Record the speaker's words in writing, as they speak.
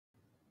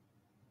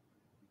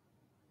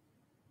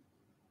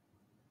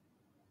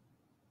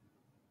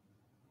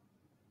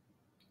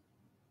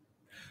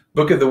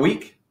Book of the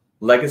Week,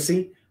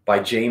 Legacy by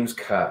James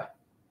Kerr.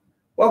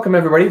 Welcome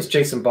everybody, it's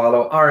Jason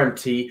Barlow,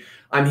 RMT.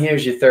 I'm here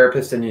as your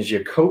therapist and as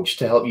your coach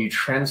to help you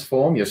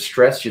transform your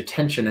stress, your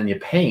tension, and your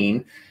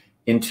pain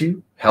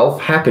into health,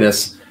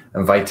 happiness,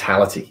 and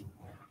vitality.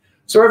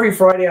 So every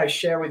Friday I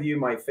share with you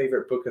my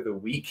favorite book of the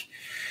week.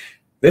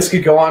 This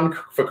could go on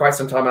for quite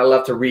some time. I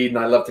love to read and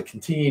I love to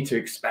continue to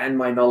expand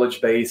my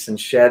knowledge base and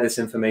share this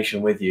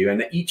information with you.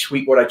 And each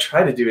week what I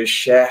try to do is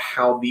share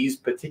how these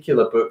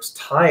particular books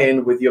tie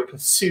in with your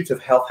pursuit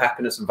of health,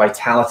 happiness, and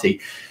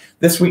vitality.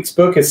 This week's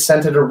book is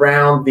centered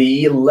around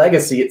the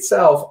legacy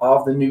itself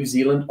of the New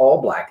Zealand All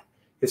Black,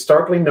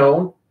 historically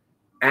known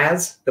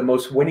as the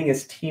most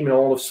winningest team in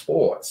all of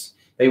sports.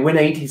 They win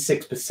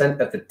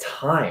 86% at the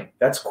time.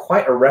 That's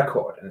quite a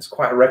record, and it's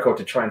quite a record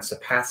to try and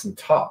surpass and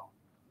top.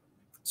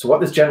 So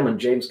what this gentleman,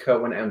 James Kerr,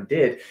 went out and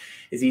did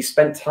is he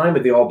spent time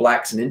with the All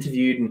Blacks and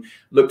interviewed and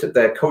looked at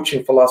their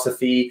coaching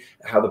philosophy,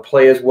 how the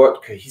players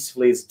worked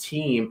cohesively as a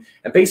team,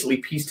 and basically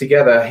pieced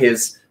together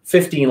his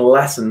 15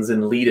 lessons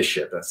in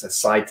leadership. That's a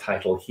side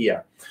title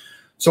here.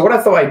 So what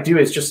I thought I'd do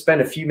is just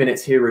spend a few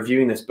minutes here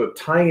reviewing this book,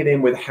 tying it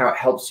in with how it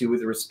helps you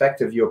with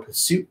respect of your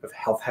pursuit of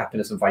health,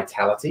 happiness, and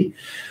vitality.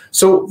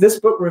 So this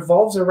book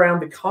revolves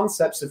around the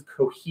concepts of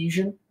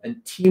cohesion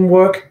and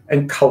teamwork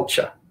and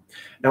culture.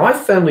 Now, I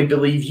firmly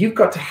believe you've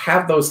got to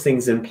have those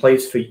things in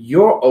place for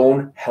your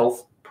own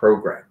health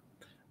program.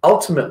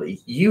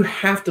 Ultimately, you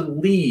have to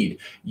lead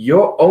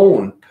your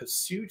own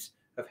pursuit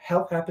of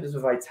health, happiness,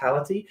 and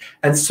vitality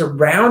and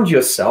surround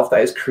yourself, that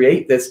is,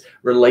 create this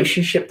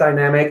relationship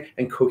dynamic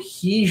and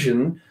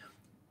cohesion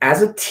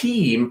as a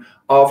team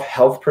of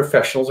health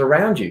professionals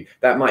around you.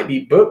 That might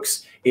be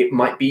books. It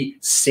might be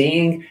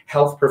seeing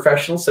health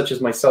professionals, such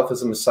as myself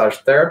as a massage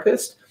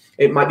therapist.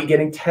 It might be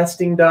getting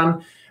testing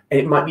done. And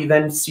it might be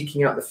then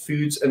seeking out the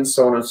foods and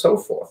so on and so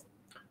forth.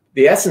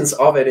 The essence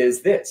of it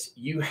is this: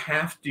 you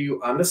have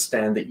to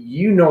understand that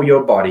you know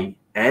your body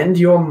and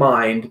your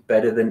mind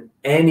better than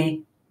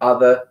any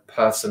other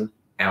person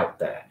out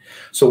there.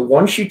 So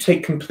once you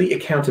take complete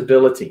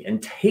accountability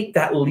and take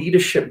that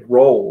leadership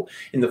role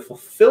in the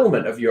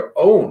fulfillment of your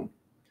own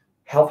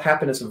health,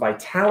 happiness, and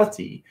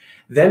vitality,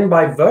 then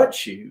by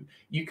virtue,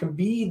 you can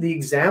be the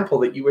example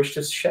that you wish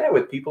to share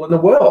with people in the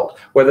world,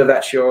 whether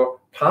that's your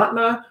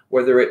partner,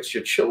 whether it's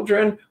your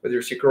children, whether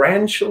it's your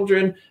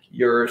grandchildren,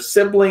 your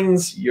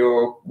siblings,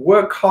 your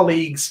work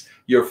colleagues,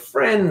 your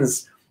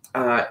friends.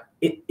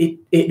 It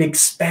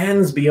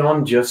expands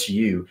beyond just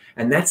you.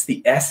 And that's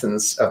the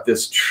essence of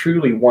this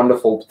truly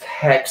wonderful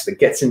text that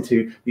gets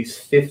into these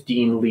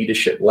 15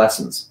 leadership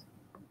lessons.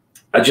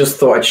 I just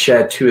thought I'd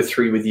share 2 or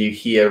 3 with you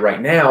here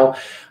right now.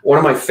 One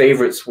of my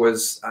favorites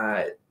was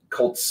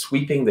called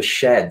Sweeping the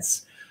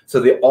Sheds. So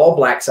the All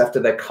Blacks,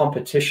 after their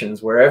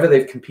competitions, wherever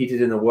they've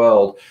competed in the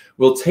world,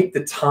 will take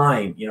the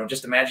time,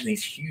 just imagine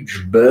these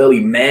huge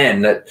burly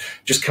men that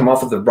just come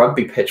off of the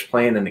rugby pitch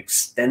playing an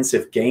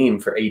extensive game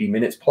for 80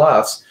 minutes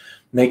plus.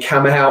 And they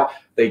come out,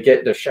 they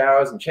get their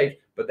showers and change,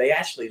 but they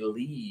actually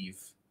leave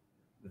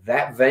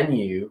that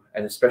venue,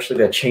 and especially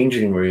their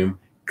changing room,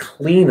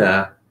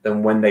 cleaner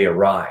than when they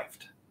arrived.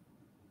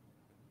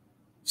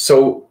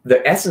 So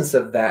the essence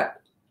of that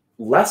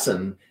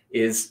lesson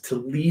is to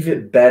leave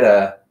it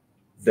better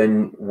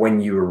than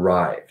when you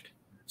arrived.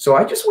 So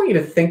I just want you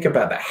to think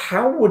about that.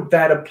 How would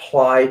that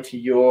apply to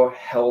your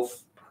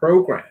health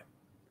program?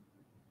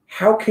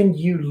 How can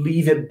you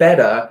leave it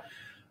better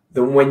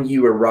than when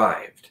you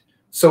arrived?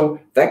 So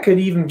that could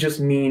even just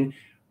mean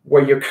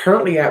where you're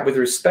currently at with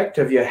respect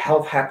of your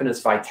health,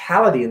 happiness,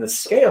 vitality, and the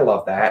scale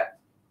of that.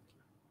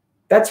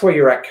 That's where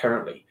you're at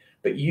currently.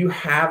 But you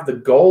have the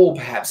goal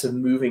perhaps of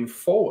moving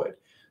forward.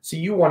 So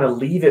you want to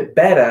leave it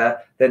better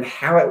than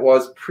how it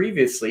was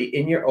previously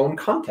in your own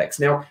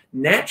context. Now,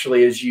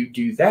 naturally, as you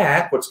do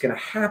that, what's going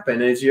to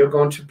happen is you're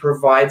going to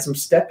provide some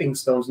stepping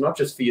stones, not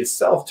just for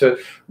yourself to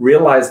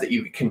realize that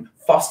you can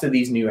foster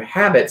these new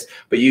habits,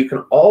 but you can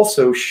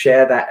also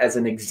share that as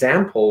an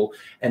example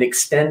and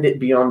extend it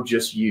beyond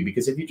just you.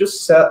 Because if you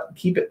just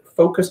keep it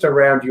focused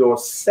around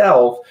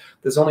yourself,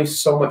 there's only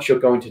so much you're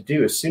going to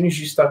do. As soon as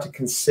you start to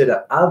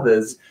consider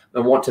others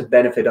and want to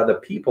benefit other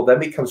people, that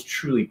becomes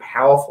truly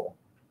powerful.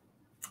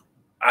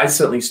 I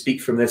certainly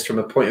speak from this from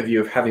a point of view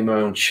of having my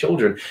own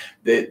children.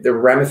 The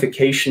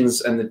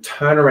ramifications and the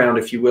turnaround,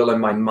 if you will,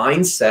 in my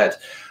mindset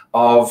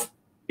of,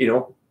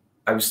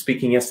 I was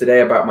speaking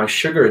yesterday about my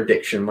sugar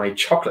addiction, my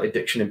chocolate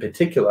addiction in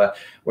particular.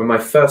 When my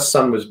first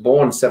son was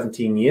born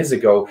 17 years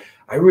ago,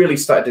 I really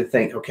started to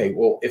think, okay,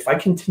 well, if I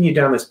continue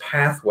down this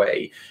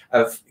pathway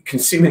of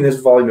consuming this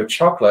volume of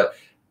chocolate,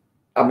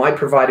 am I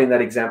providing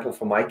that example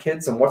for my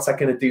kids? And what's that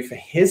going to do for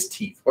his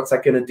teeth? What's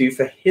that going to do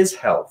for his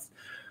health?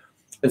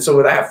 And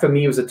so that for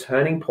me was a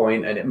turning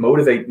point, and it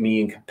motivated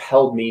me and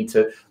compelled me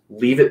to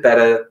leave it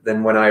better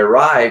than when I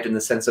arrived, in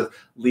the sense of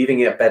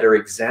leaving a better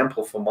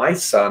example for my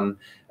son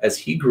as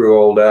he grew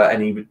older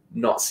and he would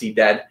not see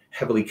dad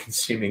heavily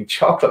consuming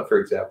chocolate, for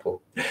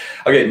example.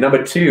 Okay,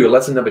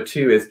 lesson number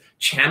 2 is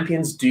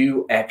champions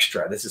do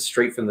extra. This is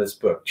straight from this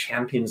book,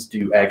 Champions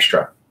Do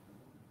Extra.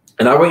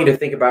 And I want you to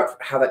think about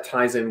how that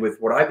ties in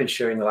with what I've been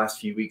sharing the last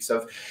few weeks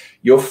of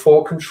your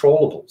 4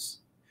 controllables.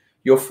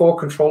 Your 4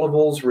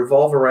 controllables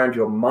revolve around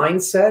your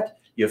mindset,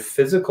 your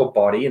physical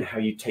body, and how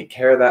you take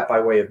care of that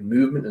by way of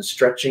movement and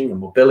stretching and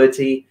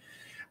mobility.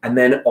 And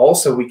then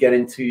also we get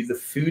into the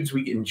foods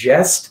we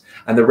ingest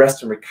and the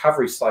rest and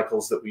recovery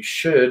cycles that we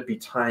should be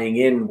tying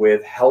in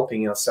with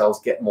helping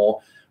ourselves get more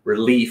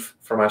relief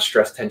from our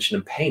stress, tension,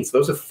 and pain. So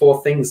those are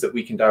 4 things that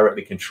we can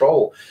directly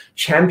control.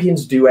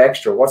 Champions do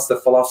extra. What's the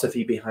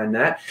philosophy behind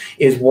that?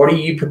 Is what are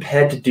you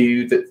prepared to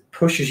do that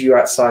pushes you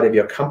outside of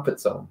your comfort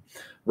zone?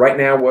 Right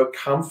now we're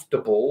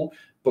comfortable,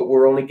 but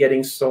we're only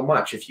getting so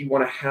much. If you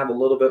want to have a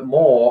little bit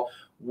more,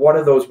 what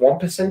are those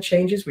 1%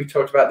 changes? We've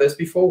talked about this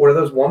before. What are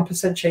those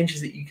 1%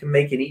 changes that you can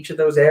make in each of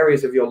those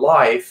areas of your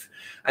life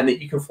and that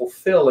you can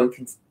fulfill and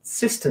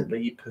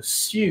consistently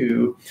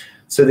pursue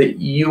so that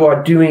you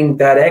are doing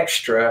that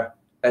extra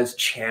as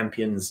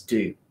champions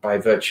do by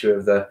virtue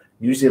of the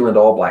New Zealand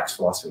All Blacks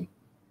philosophy?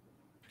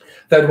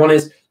 Third one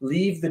is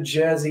leave the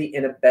jersey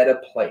in a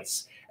better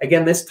place.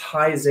 Again, this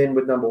ties in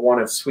with number 1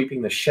 of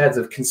sweeping the sheds,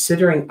 of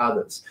considering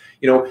others.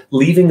 You know,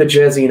 leaving the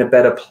jersey in a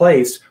better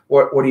place,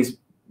 what he's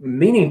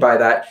meaning by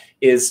that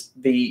is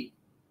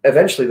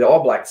eventually the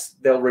All Blacks,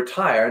 they'll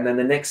retire, and then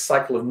the next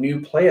cycle of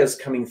new players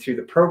coming through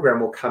the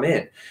program will come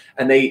in,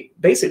 and they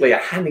basically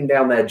are handing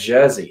down their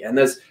jersey, and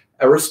there's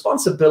a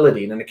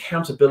responsibility and an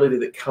accountability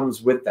that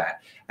comes with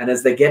that. And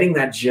as they're getting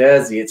that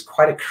jersey, it's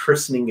quite a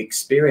christening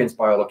experience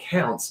by all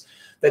accounts,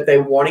 that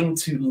they're wanting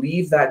to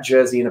leave that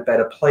jersey in a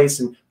better place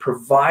and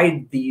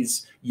provide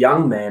these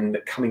young men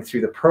coming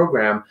through the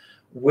program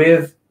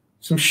with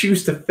some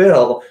shoes to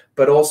fill,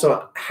 but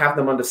also have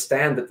them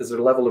understand that there's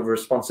a level of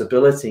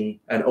responsibility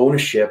and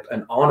ownership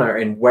and honor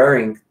in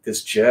wearing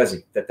this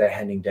jersey that they're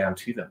handing down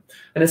to them.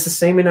 And it's the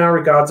same in our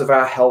regards of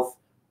our health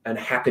and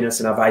happiness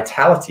and our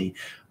vitality.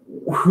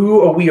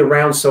 Who are we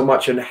around so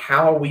much, and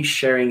how are we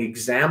sharing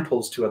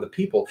examples to other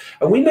people?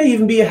 And we may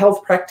even be a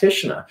health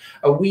practitioner.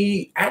 Are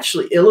we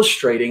actually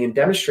illustrating and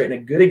demonstrating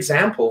a good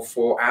example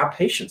for our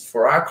patients,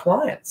 for our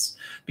clients?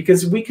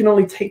 Because we can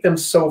only take them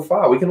so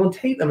far. We can only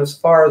take them as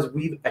far as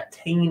we've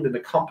attained and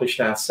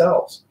accomplished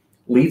ourselves.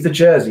 Leave the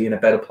jersey in a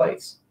better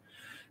place.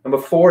 Number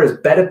 4 is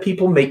better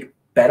people make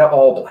better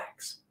All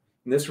Blacks.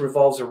 And this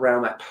revolves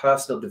around that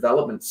personal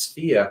development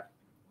sphere,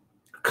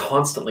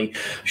 constantly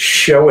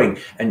showing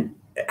and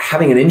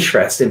having an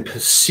interest in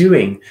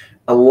pursuing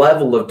a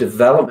level of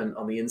development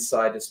on the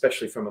inside,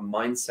 especially from a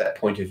mindset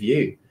point of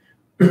view.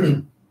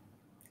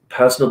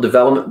 Personal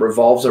development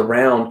revolves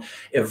around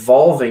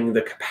evolving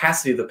the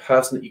capacity of the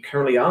person that you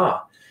currently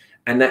are.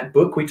 And that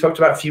book we talked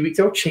about a few weeks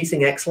ago,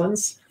 Chasing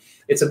Excellence,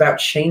 it's about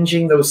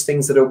changing those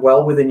things that are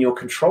well within your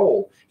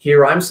control.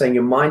 Here I'm saying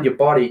your mind, your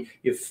body,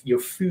 your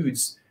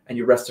foods, and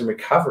your rest and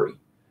recovery.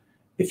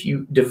 If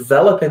you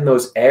develop in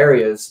those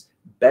areas,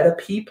 better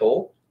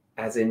people,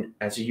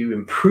 as you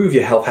improve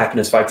your health,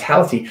 happiness,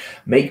 vitality,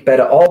 make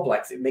better All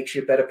Blacks. It makes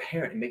you a better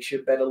parent. It makes you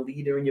a better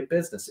leader in your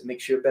business. It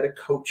makes you a better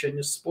coach in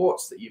your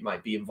sports that you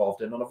might be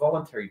involved in on a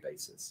voluntary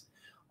basis.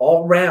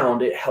 All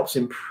round, it helps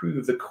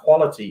improve the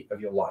quality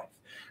of your life.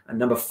 And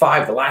number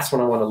 5, the last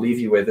one I want to leave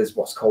you with, is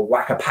what's called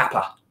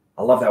Wakapapa.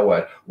 I love that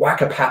word,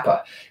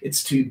 Wakapapa.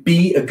 It's to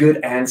be a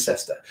good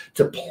ancestor,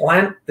 to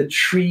plant the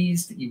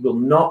trees that you will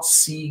not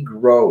see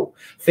grow.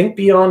 Think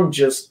beyond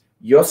just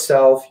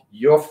yourself,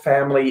 your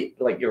family,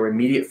 like your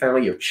immediate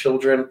family, your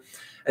children,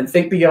 and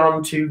think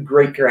beyond to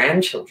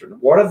great-grandchildren.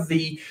 What are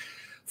the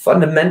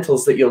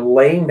fundamentals that you're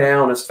laying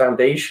down as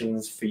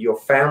foundations for your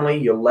family,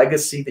 your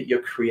legacy that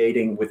you're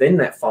creating within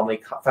that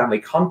family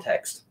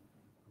context?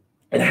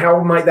 And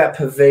how might that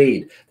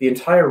pervade the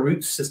entire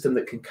root system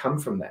that can come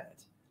from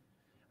that?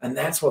 And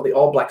that's what the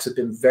All Blacks have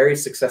been very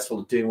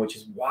successful at doing, which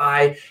is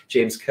why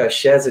James Kerr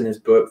shares in his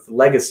book, The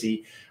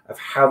Legacy, of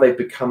how they've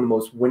become the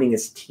most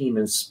winningest team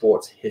in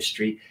sports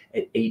history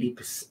at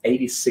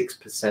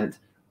 86%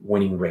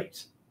 winning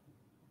rate.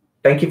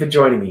 Thank you for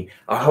joining me.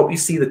 I hope you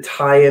see the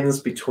tie-ins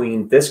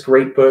between this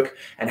great book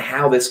and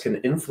how this can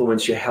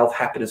influence your health,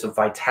 happiness, and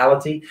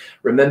vitality.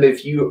 Remember,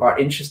 if you are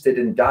interested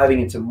in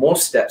diving into more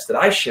steps that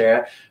I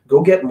share,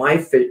 go get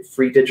my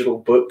free digital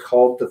book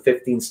called The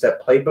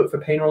 15-Step Playbook for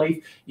Pain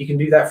Relief. You can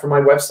do that from my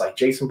website,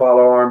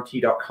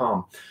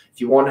 jasonbarlowrmt.com. If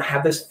you want to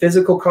have this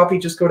physical copy,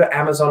 just go to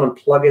Amazon and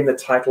plug in the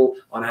title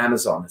on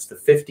Amazon. It's The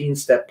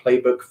 15-Step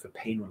Playbook for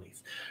Pain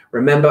Relief.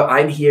 Remember,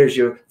 I'm here as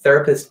your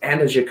therapist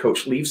and as your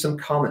coach. Leave some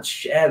comments,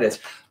 share this,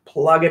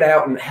 plug it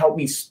out, and help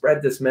me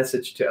spread this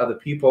message to other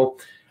people.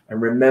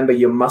 And remember,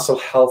 your muscle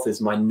health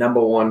is my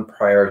 #1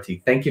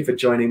 priority. Thank you for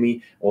joining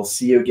me. We'll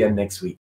see you again next week.